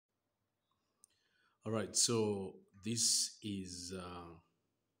All right, so this is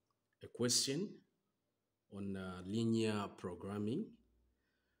a question on linear programming.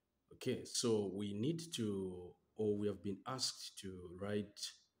 Okay, so we need to, or we have been asked to write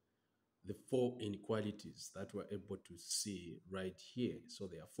the four inequalities that we're able to see right here. So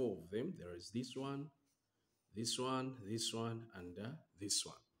there are four of them. There is this one, this one, this one, and this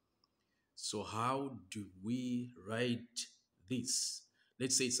one. So how do we write this?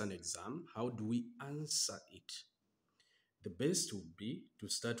 Let's say it's an exam. How do we answer it? The best would be to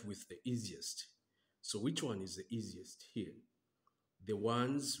start with the easiest. So which one is the easiest here? The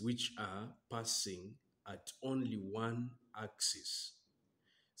ones which are passing at only one axis.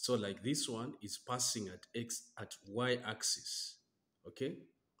 So like this one is passing at y axis, okay?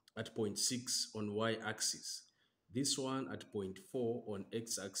 At point 6 on y axis. This one at point 4 on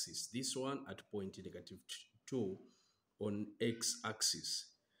x axis. This one at point negative 2 on x axis.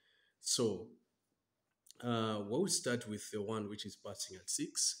 So we'll start with the one which is passing at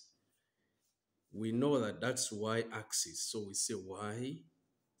 6. We know that that's y axis. So we say y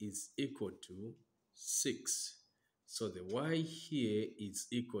is equal to 6. So the y here is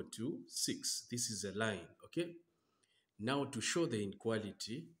equal to 6. This is a line, okay? Now to show the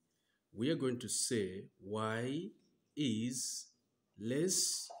inequality, we are going to say y is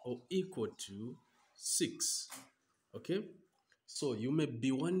less or equal to 6, okay? So you may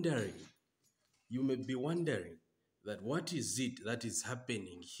be wondering that what is it that is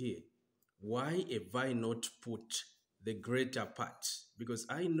happening here? Why have I not put the greater part? Because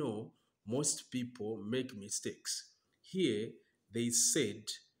I know most people make mistakes. Here, they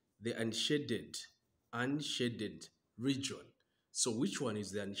said the unshaded region. So which one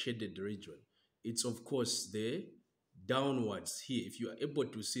is the unshaded region? It's of course the downwards here. If you are able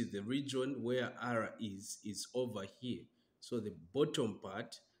to see the region where R is over here. So the bottom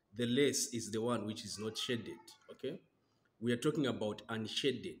part, the less is the one which is not shaded, okay? We are talking about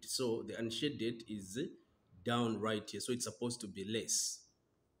unshaded. So the unshaded is down right here. So it's supposed to be less.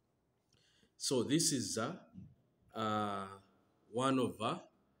 So this is one of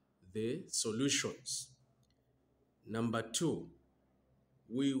the solutions. Number two,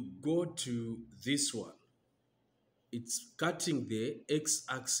 we go to this one. It's cutting the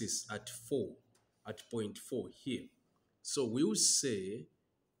x-axis at 4, at point 4 here. So we'll say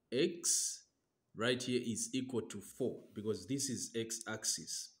x right here is equal to 4 because this is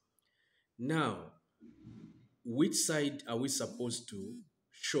x-axis. Now, which side are we supposed to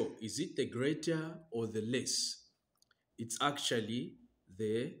show? Is it the greater or the less? It's actually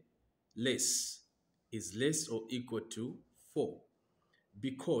the less. Is less or equal to 4.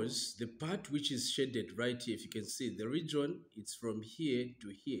 Because the part which is shaded right here, if you can see, the region, it's from here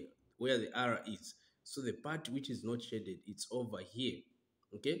to here, where the R is. So the part which is not shaded, it's over here,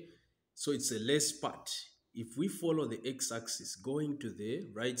 okay? So it's a less part. If we follow the x-axis going to the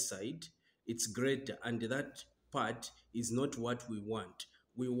right side, it's greater, and that part is not what we want.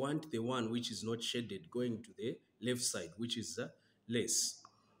 We want the one which is not shaded going to the left side, which is less.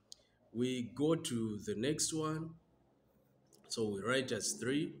 We go to the next one. So we write as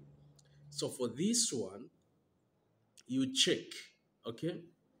 3. So for this one, you check, okay?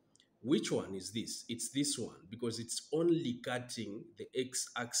 Which one is this? It's this one because it's only cutting the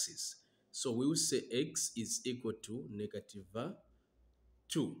x-axis. So we will say x is equal to negative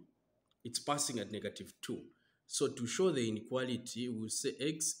 2. It's passing at negative 2. So to show the inequality, we'll say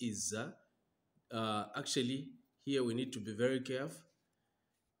x is, actually, here we need to be very careful.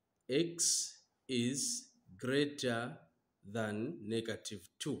 X is greater than negative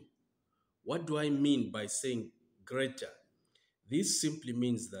 2. What do I mean by saying greater? This simply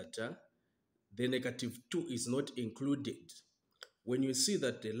means that the negative 2 is not included. When you see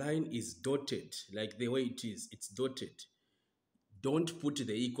that the line is dotted, like the way it is, it's dotted, don't put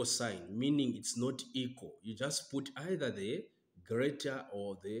the equal sign, meaning it's not equal. You just put either the greater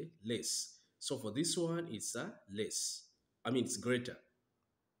or the less. So for this one, it's less. It's greater.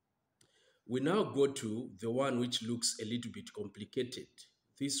 We now go to the one which looks a little bit complicated.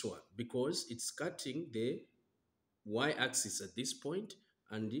 This one, because it's cutting the y-axis at this point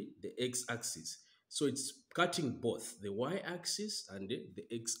and the x-axis. So it's cutting both the y-axis and the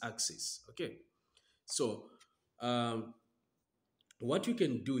x-axis. Okay. So what you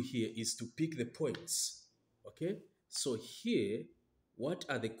can do here is to pick the points. Okay. So here, what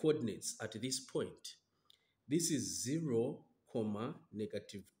are the coordinates at this point? This is 0,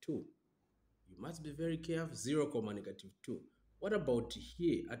 negative 2. You must be very careful, 0, negative 2. What about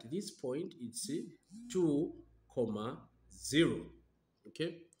here? At this point, it's 2, 0.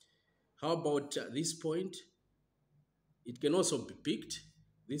 Okay. How about this point? It can also be picked.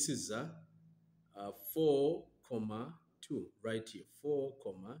 This is 4 comma 2 right here, 4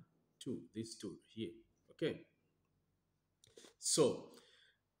 comma 2, these two here. Okay, so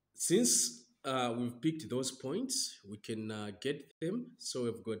since we've picked those points, we can get them. So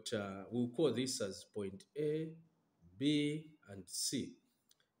we've got, we'll call this as point A, B, and C.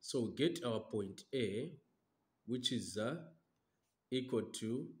 So we get our point A, which is equal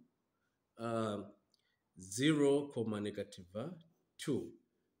to uh, 0 comma negative 2.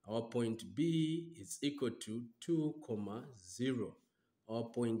 Our point B is equal to 2 comma 0. Our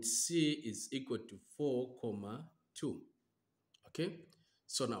point C is equal to 4 comma 2. Okay,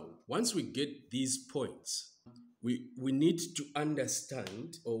 so now once we get these points, we need to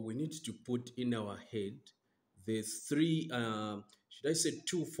understand, or we need to put in our head the three, should I say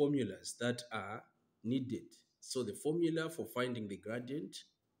two formulas that are needed. So the formula for finding the gradient,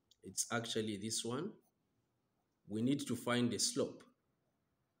 it's actually this one. We need to find the slope.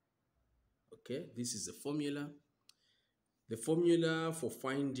 Okay, this is the formula. The formula for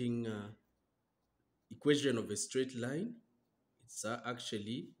finding equation of a straight line, it's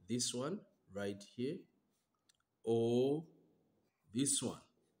actually this one right here, or this one.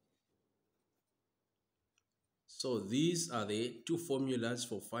 So these are the two formulas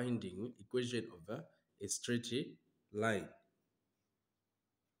for finding equation of a straight line.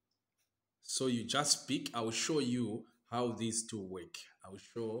 So you just pick, I will show you how these two work. I will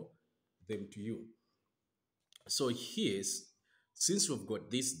show them to you. So here's, since we've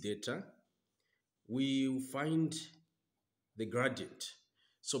got this data, we will find the gradient.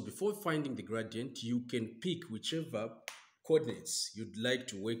 So before finding the gradient, you can pick whichever coordinates you'd like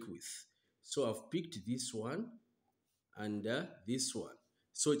to work with. So I've picked this one and this one.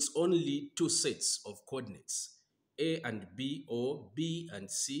 So it's only two sets of coordinates, A and B, or B and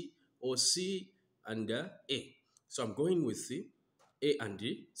C, or C and A. So I'm going with the A and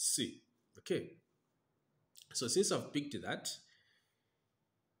C. Okay. So since I've picked that,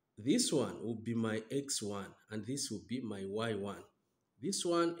 this one will be my x1 and this will be my y1. This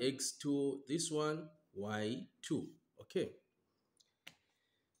one x2, this one y2. Okay.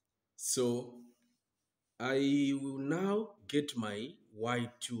 So I will now get my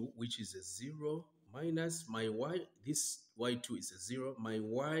y2, which is a 0, minus my y, this y2 is a 0, my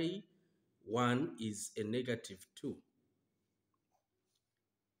y1 is a negative 2.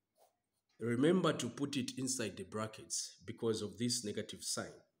 Remember to put it inside the brackets because of this negative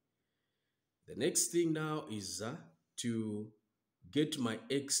sign. The next thing now is to get my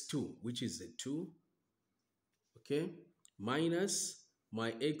x2, which is a 2, okay, minus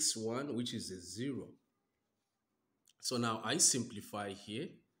my x1, which is a 0. So now I simplify here,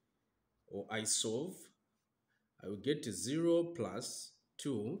 or I solve. I will get 0 plus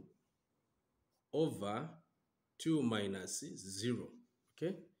 2 over 2 minus 0,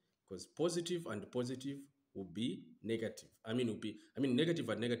 okay? Because positive and positive will be negative. Negative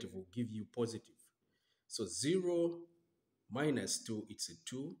and negative will give you positive. So 0 minus 2, it's a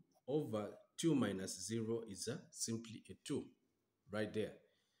 2, over 2 minus 0 is simply a 2, right there.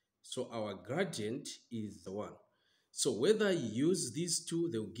 So our gradient is 1. So whether you use these two,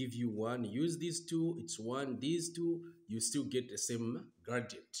 they'll give you 1. Use these two, it's 1. These two, you still get the same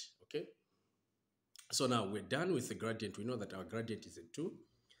gradient, okay? So now we're done with the gradient. We know that our gradient is a 2.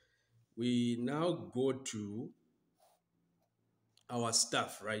 We now go to our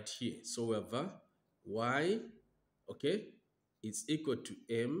stuff right here. So we have y, okay, it's equal to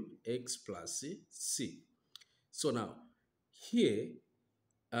mx plus c. So now here,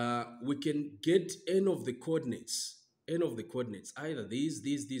 we can get n of the coordinates, either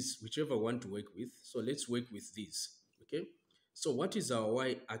these, whichever one to work with. So let's work with these, okay? So what is our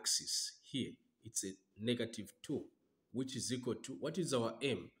y-axis here? It's a negative 2, which is equal to, what is our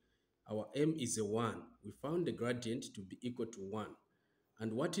m? Our m is a 1. We found the gradient to be equal to 1.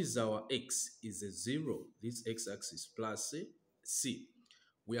 And what is our x? Is a 0, this x-axis, plus c.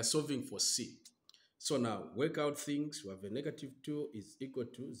 We are solving for c. So now, work out things. We have a negative 2 is equal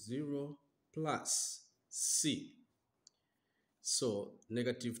to 0 plus c. So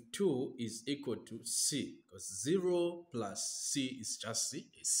negative 2 is equal to c, because 0 plus c is just a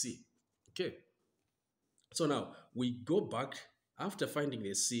c. Okay. So now, we go back. After finding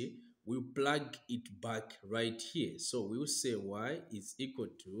the c, we plug it back right here. So we will say y is equal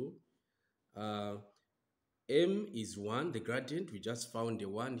to, m is 1, the gradient. We just found a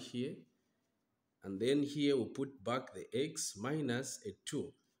 1 here. And then here we put back the x minus a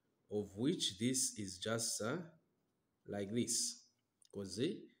 2, of which this is just like this. Because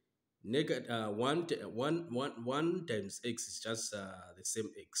the one times x is just the same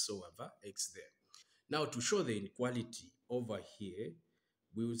x. So we have x there. Now to show the inequality over here,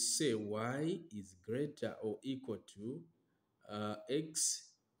 we will say y is greater or equal to x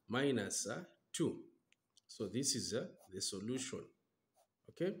minus 2. So this is the solution.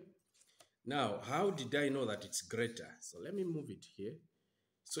 Okay. Now, how did I know that it's greater? So let me move it here.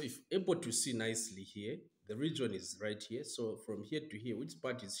 So if able to see nicely here, the region is right here. So from here to here, which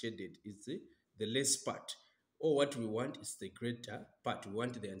part is shaded is the less part. Or what we want is the greater part. We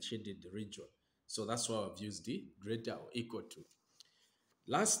want the unshaded region. So that's why I've used the greater or equal to.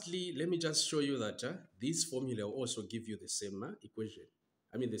 Lastly, let me just show you that this formula will also give you the same equation.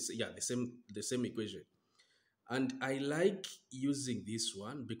 I mean, the same equation. And I like using this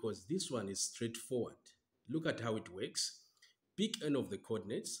one because this one is straightforward. Look at how it works. Pick any of the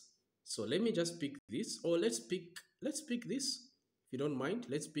coordinates. So let me just pick this, or let's pick this. If you don't mind,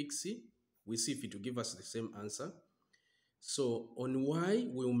 let's pick C. We see if it will give us the same answer. So on Y,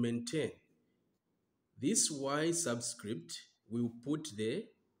 we'll maintain this Y subscript. We'll put the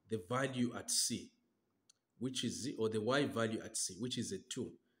value at C, which is or the Y value at C, which is a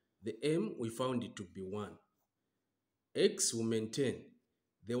 2. The M, we found it to be 1. X will maintain.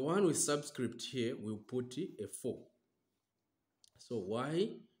 The one with subscript here will put a 4. So y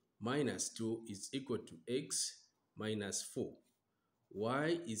minus 2 is equal to x minus 4.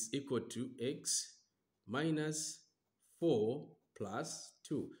 Y is equal to x minus 4 plus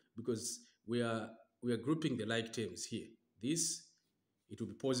 2, because we are grouping the like terms here. This, it will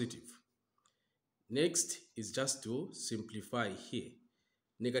be positive. Next is just to simplify here.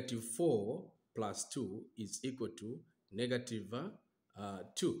 Negative 4 plus 2 is equal to negative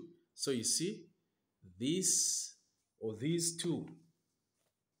 2. So you see, this or these two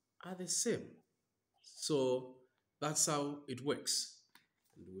are the same. So that's how it works.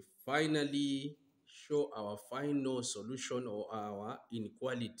 And we finally show our final solution or our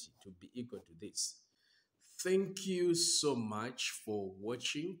inequality to be equal to this. Thank you so much for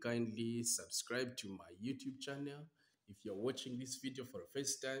watching. Kindly subscribe to my YouTube channel. If you're watching this video for the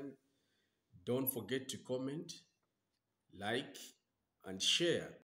first time, don't forget to comment, like, and share.